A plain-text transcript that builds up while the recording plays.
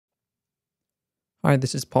Hi,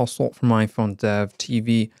 this is Paul Stolt from iPhone Dev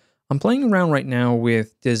TV. I'm playing around right now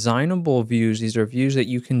with designable views. These are views that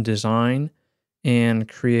you can design and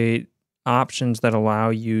create options that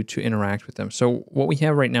allow you to interact with them. So what we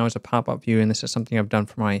have right now is a pop-up view, and this is something I've done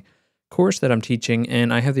for my course that I'm teaching,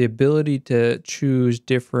 and I have the ability to choose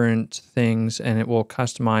different things, and it will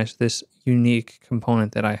customize this unique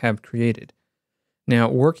component that I have created. Now,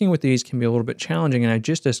 working with these can be a little bit challenging, and I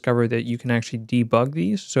just discovered that you can actually debug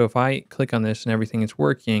these. So if I click on this and everything is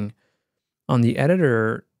working, on the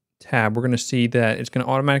editor tab, we're going to see that it's going to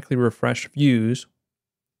automatically refresh views.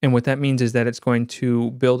 And what that means is that it's going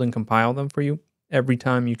to build and compile them for you every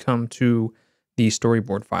time you come to the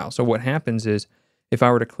storyboard file. So what happens is if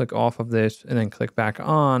I were to click off of this and then click back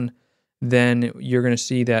on, then you're going to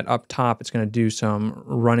see that up top, it's going to do some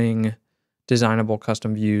running designable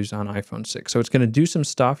custom views on iPhone 6. So it's going to do some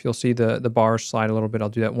stuff. You'll see the bars slide a little bit. I'll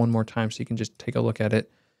do that one more time so you can just take a look at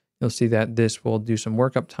it. You'll see that this will do some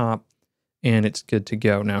work up top and it's good to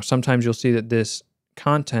go. Now, sometimes you'll see that this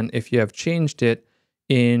content, if you have changed it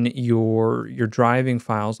in your driving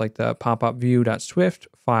files, like the pop-up view.swift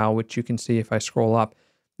file, which you can see if I scroll up,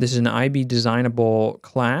 this is an IBDesignable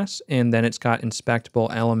class, and then it's got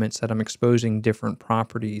inspectable elements that I'm exposing different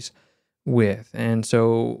properties with. And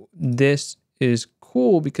so this is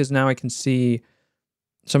cool because now I can see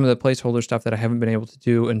some of the placeholder stuff that I haven't been able to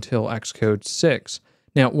do until Xcode 6.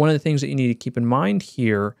 Now, one of the things that you need to keep in mind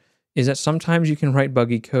here is that sometimes you can write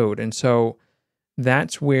buggy code. And so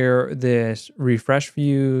that's where this refresh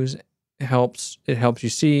views helps. It helps you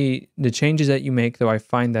see the changes that you make, though I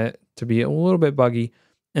find that to be a little bit buggy.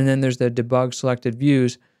 And then there's the debug selected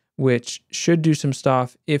views, which should do some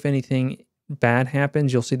stuff. If anything bad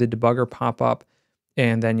happens, you'll see the debugger pop up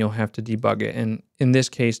and then you'll have to debug it. And in this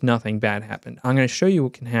case, nothing bad happened. I'm going to show you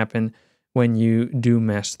what can happen when you do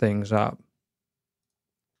mess things up.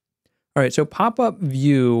 All right, so pop-up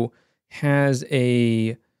view has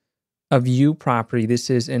a view property. This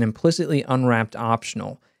is an implicitly unwrapped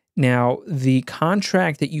optional. Now, the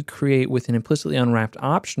contract that you create with an implicitly unwrapped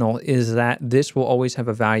optional is that this will always have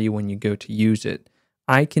a value when you go to use it.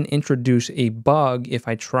 I can introduce a bug if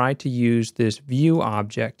I try to use this view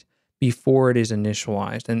object before it is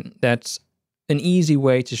initialized. And that's an easy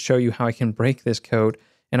way to show you how I can break this code.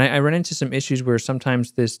 And I ran into some issues where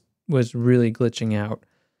sometimes this was really glitching out.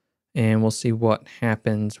 And we'll see what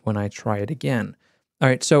happens when I try it again. All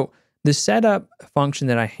right, so the setup function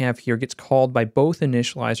that I have here gets called by both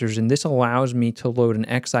initializers, and this allows me to load an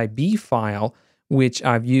XIB file, which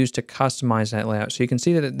I've used to customize that layout. So you can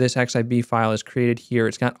see that this XIB file is created here.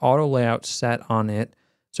 It's got auto layout set on it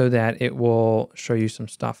so that it will show you some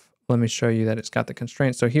stuff. Let me show you that it's got the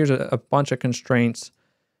constraints. So here's a bunch of constraints,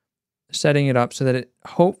 setting it up so that it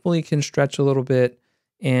hopefully can stretch a little bit.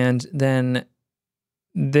 And then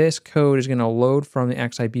this code is going to load from the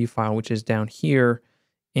XIB file, which is down here.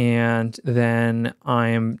 And then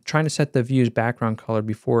I'm trying to set the view's background color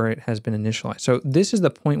before it has been initialized. So this is the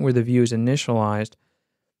point where the view is initialized.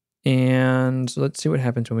 And let's see what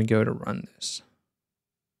happens when we go to run this.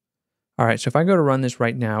 All right, so if I go to run this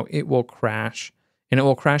right now, it will crash. And it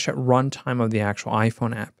will crash at runtime of the actual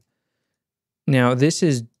iPhone app. Now, this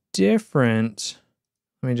is different.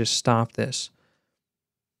 Let me just stop this.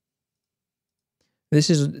 This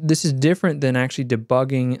is different than actually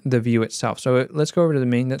debugging the view itself. So let's go over to the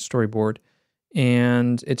main.storyboard,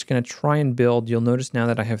 and it's going to try and build. You'll notice now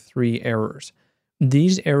that I have 3 errors.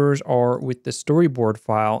 These errors are with the storyboard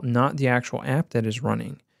file, not the actual app that is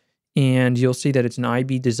running. And you'll see that it's an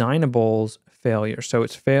IBDesignables failure. So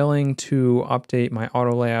it's failing to update my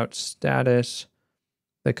auto layout status.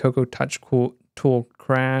 The Cocoa Touch tool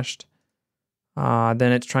crashed.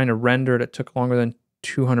 Then it's trying to render it. It took longer than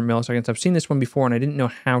 200 milliseconds. I've seen this one before and I didn't know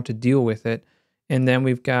how to deal with it. And then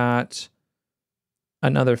we've got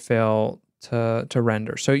another fail to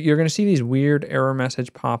render. So you're going to see these weird error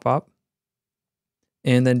message pop up.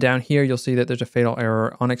 And then down here, you'll see that there's a fatal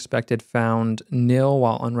error, unexpected found nil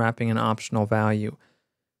while unwrapping an optional value.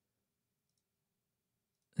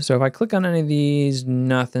 So if I click on any of these,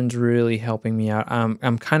 nothing's really helping me out.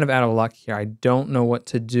 I'm kind of out of luck here. I don't know what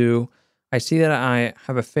to do. I see that I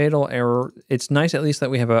have a fatal error. It's nice at least that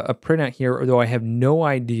we have a printout here, although I have no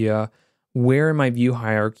idea where in my view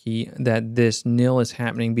hierarchy that this nil is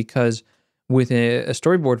happening, because with a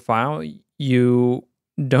storyboard file, you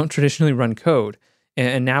don't traditionally run code.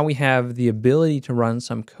 And now we have the ability to run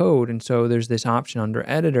some code. And so there's this option under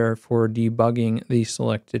editor for debugging the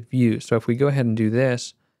selected views. So if we go ahead and do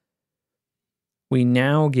this, we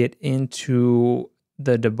now get into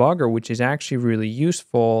the debugger, which is actually really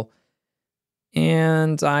useful.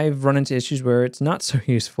 And I've run into issues where it's not so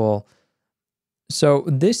useful. So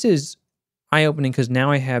this is eye-opening because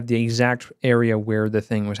now I have the exact area where the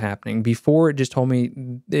thing was happening. Before, it just told me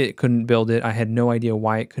it couldn't build it. I had no idea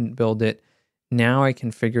why it couldn't build it. Now I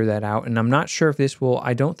can figure that out, and I'm not sure if this will.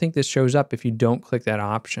 I don't think this shows up if you don't click that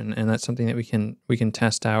option, and that's something that we can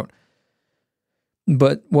test out.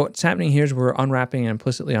 But what's happening here is we're unwrapping an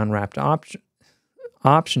implicitly unwrapped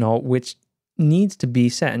optional, which needs to be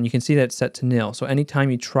set, and you can see that it's set to nil. So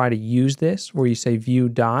anytime you try to use this, where you say view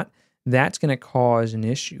dot, that's going to cause an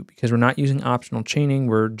issue because we're not using optional chaining.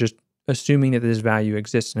 We're just assuming that this value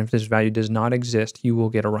exists, and if this value does not exist, you will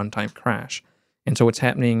get a runtime crash. And so what's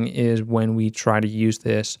happening is when we try to use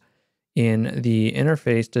this in the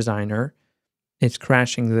interface designer, it's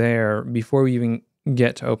crashing there before we even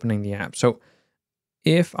get to opening the app. So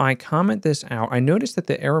if I comment this out, I notice that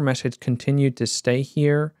the error message continued to stay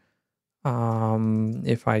here.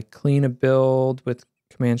 If I clean a build with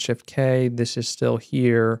Command-Shift-K, this is still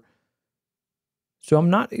here. So I'm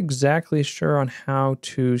not exactly sure on how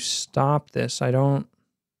to stop this. I don't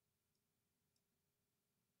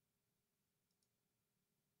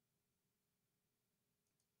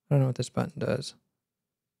know what this button does.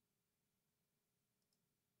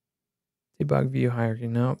 Debug view hierarchy.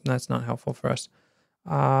 No, that's not helpful for us.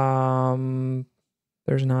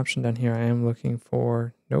 There's an option down here I am looking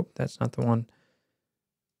for. Nope, that's not the one.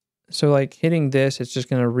 So like hitting this, it's just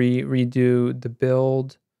going to redo the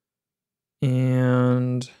build.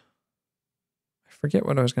 And I forget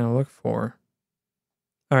what I was going to look for.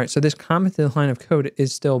 All right, so this commented line of code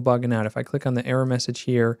is still bugging out. If I click on the error message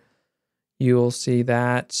here, you'll see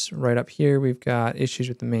that right up here, we've got issues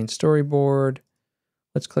with the main storyboard.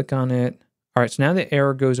 Let's click on it. All right, so now the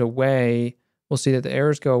error goes away. We'll see that the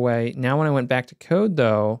errors go away. Now when I went back to code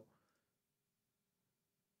though,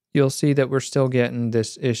 you'll see that we're still getting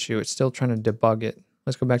this issue. It's still trying to debug it.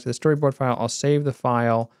 Let's go back to the storyboard file. I'll save the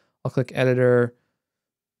file. I'll click editor.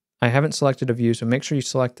 I haven't selected a view, so make sure you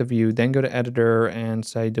select the view, then go to editor and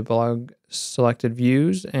say debug selected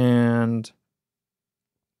views. And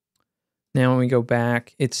now when we go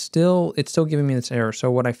back, it's still giving me this error.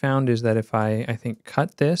 So what I found is that if I think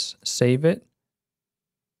cut this, save it,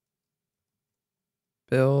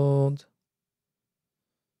 build,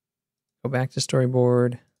 go back to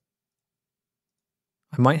storyboard.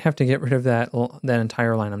 I might have to get rid of that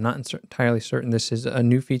entire line. I'm not entirely certain. This is a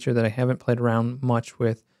new feature that I haven't played around much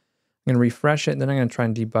with. I'm going to refresh it, and then I'm going to try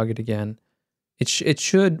and debug it again. It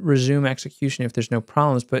should resume execution if there's no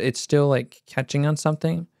problems, but it's still like catching on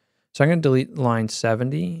something. So I'm going to delete line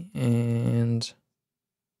 70, and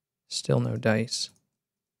still no dice.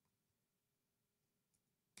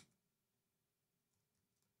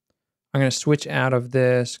 I'm going to switch out of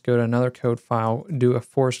this, go to another code file, do a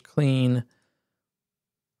forced clean.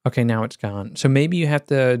 Okay, now it's gone. So maybe you have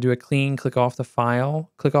to do a clean, click off the file,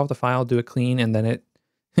 do a clean, and then it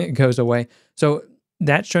goes away. So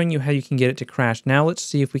that's showing you how you can get it to crash. Now let's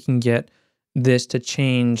see if we can get this to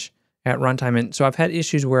change at runtime. And so I've had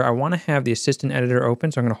issues where I want to have the assistant editor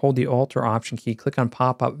open. So I'm going to hold the Alt or Option key, click on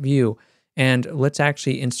pop-up view, and let's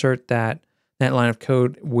actually insert that line of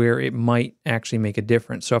code where it might actually make a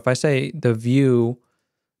difference. So if I say the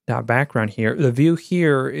view.background here, the view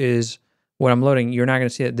here is what I'm loading. You're not going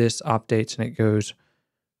to see that this updates and it goes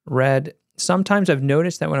red. Sometimes I've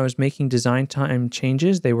noticed that when I was making design time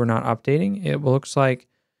changes, they were not updating. It looks like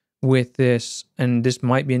with this, and this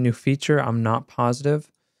might be a new feature, I'm not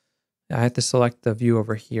positive. I have to select the view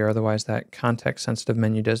over here, otherwise that context-sensitive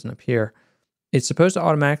menu doesn't appear. It's supposed to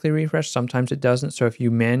automatically refresh. Sometimes it doesn't, so if you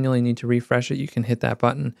manually need to refresh it, you can hit that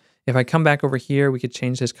button. If I come back over here, we could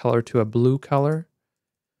change this color to a blue color.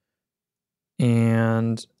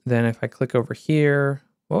 And then if I click over here,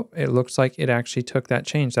 well, it looks like it actually took that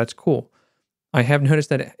change. That's cool. I have noticed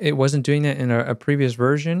that it wasn't doing that in a previous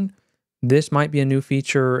version. This might be a new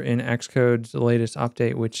feature in Xcode's latest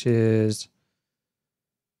update, which is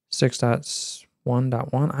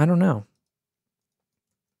 6.1.1. I don't know.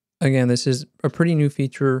 Again, this is a pretty new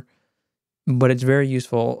feature, but it's very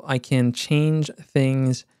useful. I can change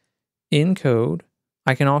things in code.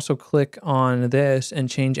 I can also click on this and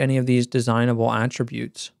change any of these designable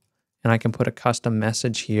attributes. And I can put a custom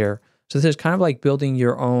message here. So this is kind of like building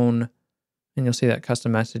your own, and you'll see that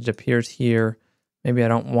custom message appears here. Maybe I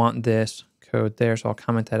don't want this code there, so I'll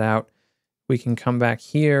comment that out. We can come back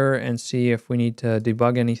here and see if we need to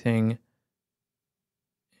debug anything.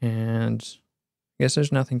 And I guess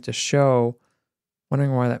there's nothing to show.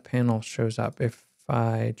 Wondering why that panel shows up. If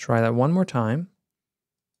I try that one more time.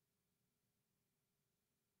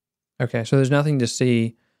 Okay, so there's nothing to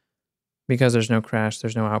see because there's no crash,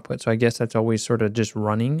 there's no output. So I guess that's always sort of just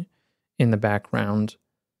running in the background,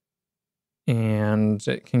 and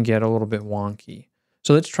it can get a little bit wonky.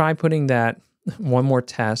 So let's try putting that one more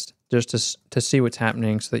test just to see what's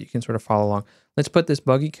happening so that you can sort of follow along. Let's put this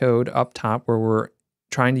buggy code up top where we're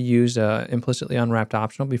trying to use implicitly unwrapped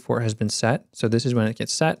optional before it has been set. So this is when it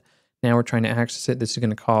gets set. Now we're trying to access it. This is going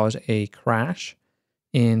to cause a crash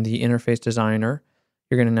in the interface designer.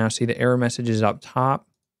 You're going to now see the error messages up top.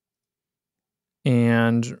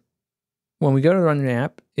 And when we go to run the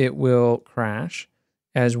app, it will crash.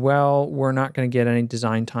 As well, we're not going to get any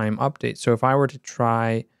design time updates. So if I were to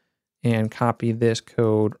try and copy this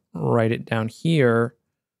code, write it down here,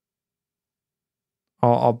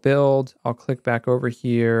 I'll build, I'll click back over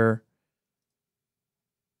here,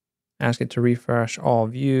 ask it to refresh all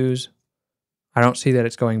views. I don't see that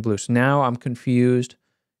it's going blue. So now I'm confused,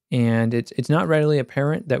 and it's not readily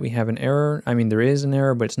apparent that we have an error. I mean, there is an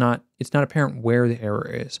error, but it's not apparent where the error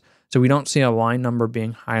is. So we don't see a line number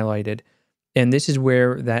being highlighted. And this is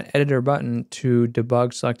where that editor button to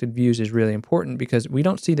debug selected views is really important, because we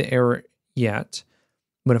don't see the error yet.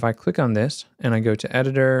 But if I click on this and I go to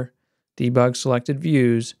editor, debug selected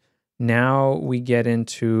views, now we get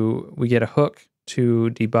a hook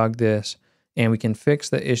to debug this, and we can fix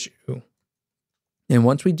the issue. And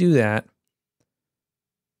once we do that,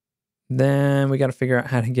 then we got to figure out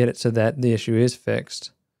how to get it so that the issue is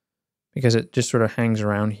fixed, because it just sort of hangs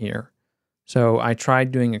around here. So I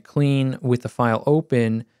tried doing a clean with the file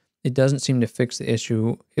open. It doesn't seem to fix the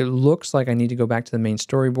issue. It looks like I need to go back to the main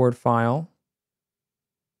storyboard file.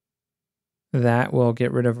 That will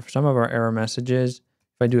get rid of some of our error messages.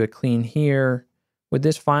 If I do a clean here, with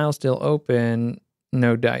this file still open,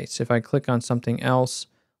 no dice. If I click on something else,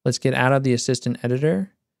 let's get out of the assistant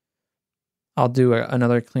editor. I'll do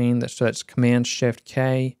another clean, so that's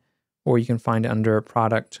Command-Shift-K, or you can find it under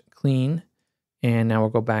Product Clean. And now we'll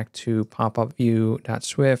go back to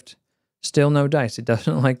popupview.swift. Still no dice. It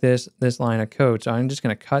doesn't like this line of code. So I'm just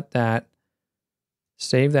going to cut that,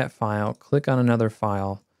 save that file, click on another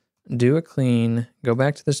file, do a clean, go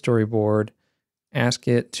back to the storyboard, ask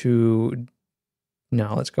it to,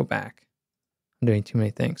 no, let's go back. I'm doing too many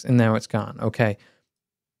things. And now it's gone. Okay.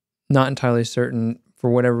 Not entirely certain. For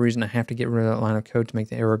whatever reason, I have to get rid of that line of code to make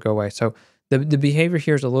the error go away. So the behavior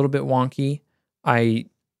here is a little bit wonky.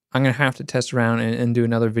 I'm going to have to test around and do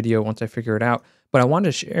another video once I figure it out. But I wanted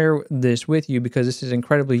to share this with you because this is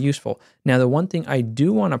incredibly useful. Now, the one thing I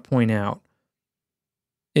do want to point out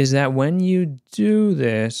is that when you do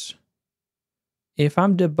this, if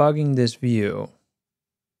I'm debugging this view,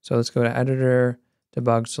 so let's go to Editor,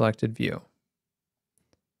 Debug Selected View.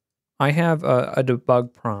 I have a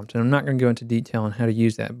debug prompt, and I'm not going to go into detail on how to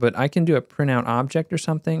use that, but I can do a printout object or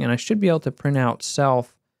something, and I should be able to print out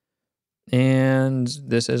self, and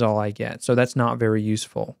this is all I get. So that's not very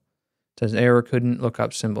useful. It says error, couldn't look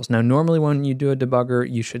up symbols. Now, normally when you do a debugger,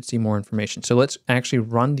 you should see more information. So let's actually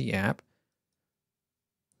run the app.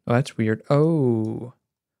 Oh, that's weird. Oh,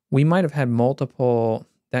 we might have had multiple.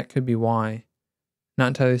 That could be why. Not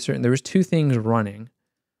entirely certain. There was two things running.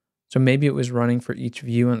 So maybe it was running for each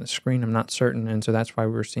view on the screen. I'm not certain. And so that's why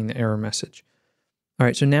we were seeing the error message. All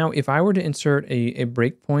right. So now if I were to insert a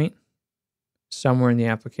breakpoint somewhere in the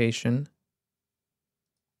application.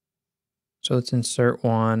 So let's insert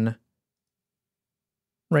one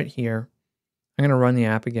right here. I'm going to run the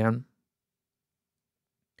app again.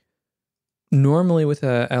 Normally with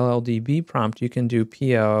a LLDB prompt, you can do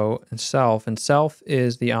PO and self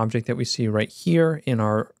is the object that we see right here in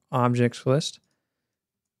our objects list.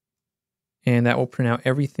 And that will print out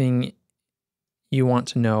everything you want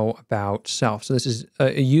to know about self. So this is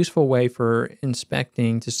a useful way for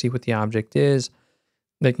inspecting to see what the object is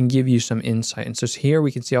that can give you some insight. And so here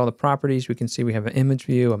we can see all the properties. We can see we have an image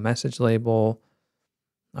view, a message label,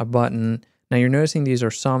 a button. Now you're noticing these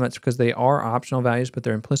are some. That's because they are optional values, but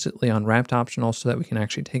they're implicitly unwrapped optional so that we can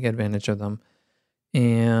actually take advantage of them.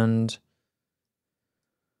 And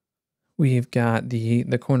we've got the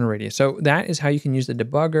corner radius. So that is how you can use the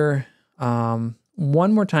debugger.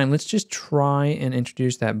 One more time, let's just try and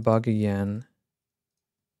introduce that bug again.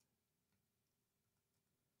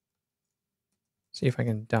 See if I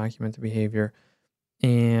can document the behavior.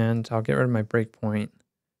 And I'll get rid of my breakpoint.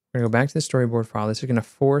 We're going to go back to the storyboard file. This is going to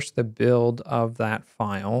force the build of that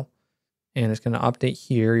file. And it's going to update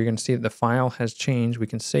here. You're going to see that the file has changed. We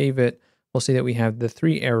can save it. We'll see that we have the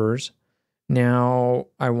 3 errors. Now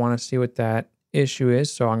I want to see what that issue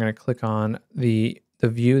is. So I'm going to click on the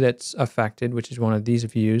view that's affected, which is one of these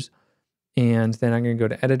views. And then I'm going to go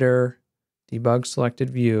to Editor, Debug Selected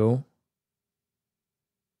View.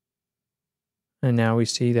 And now we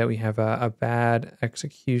see that we have a bad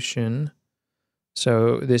execution.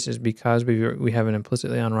 So this is because we have an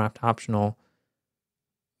implicitly unwrapped optional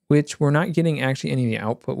which we're not getting actually any of the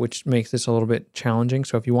output, which makes this a little bit challenging.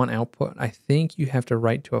 So if you want output, I think you have to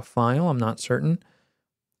write to a file. I'm not certain.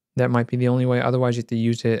 That might be the only way. Otherwise, you have to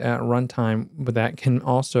use it at runtime, but that can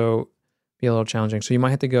also be a little challenging. So you might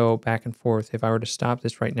have to go back and forth. If I were to stop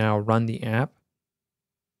this right now, run the app,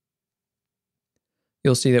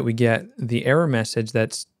 you'll see that we get the error message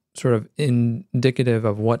that's sort of indicative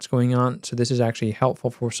of what's going on. So this is actually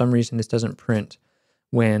helpful. For some reason, this doesn't print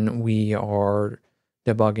when we are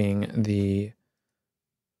debugging the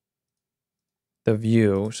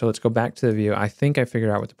view. So let's go back to the view. I think I figured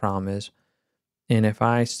out what the problem is. And if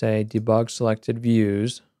I say debug selected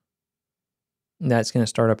views, that's going to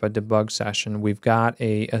start up a debug session. We've got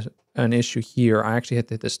an issue here. I actually had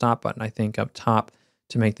to hit the stop button, I think, up top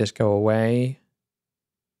to make this go away.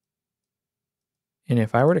 And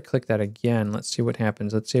if I were to click that again, let's see what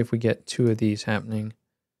happens. Let's see if we get 2 of these happening.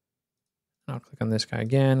 I'll click on this guy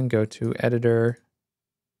again, go to editor,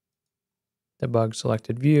 debug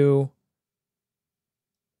selected view.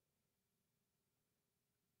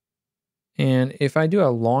 And if I do a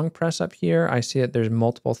long press up here, I see that there's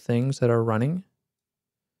multiple things that are running.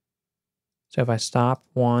 So if I stop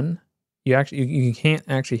one, you can't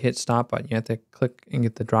actually hit stop button. You have to click and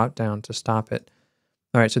get the drop down to stop it.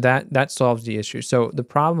 All right, so that solves the issue. So the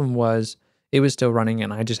problem was it was still running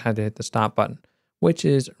and I just had to hit the stop button, which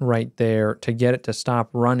is right there to get it to stop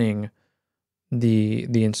running the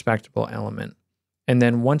inspectable element. And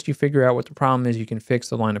then once you figure out what the problem is, you can fix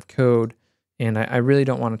the line of code. And I really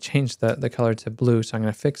don't want to change the color to blue, so I'm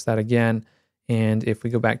going to fix that again. And if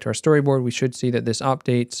we go back to our storyboard, we should see that this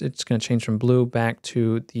updates. It's going to change from blue back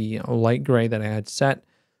to the light gray that I had set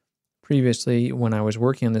previously when I was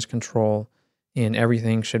working on this control. And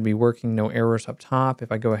everything should be working, no errors up top.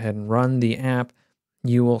 If I go ahead and run the app,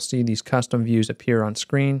 you will see these custom views appear on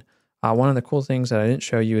screen. One of the cool things that I didn't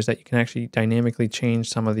show you is that you can actually dynamically change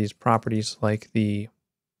some of these properties, like the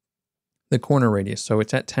corner radius. So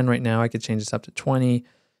it's at 10 right now. I could change this up to 20,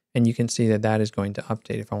 and you can see that that is going to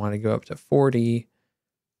update. If I want to go up to 40,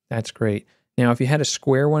 that's great. Now, if you had a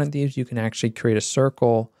square one of these, you can actually create a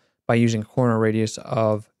circle by using a corner radius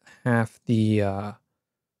of half the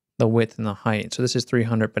width and the height. So this is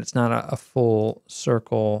 300, but it's not a full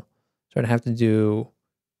circle. So I'd have to do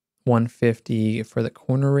 150 for the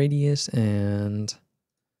corner radius, and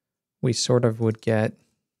we sort of would get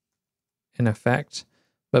an effect.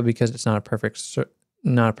 But because it's not a perfect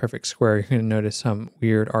square, you're going to notice some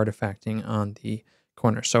weird artifacting on the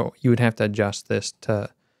corner. So you would have to adjust this to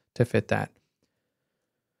fit that.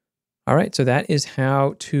 All right, so that is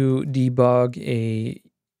how to debug a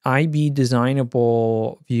IB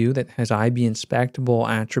designable view that has IB inspectable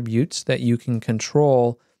attributes that you can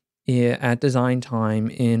control at design time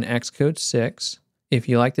in Xcode 6. If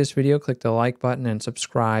you like this video, click the like button and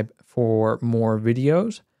subscribe for more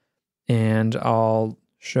videos. And I'll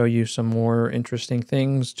show you some more interesting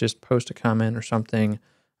things. Just post a comment or something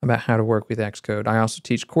about how to work with Xcode. I also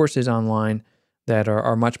teach courses online that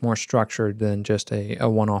are much more structured than just a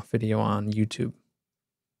one-off video on YouTube.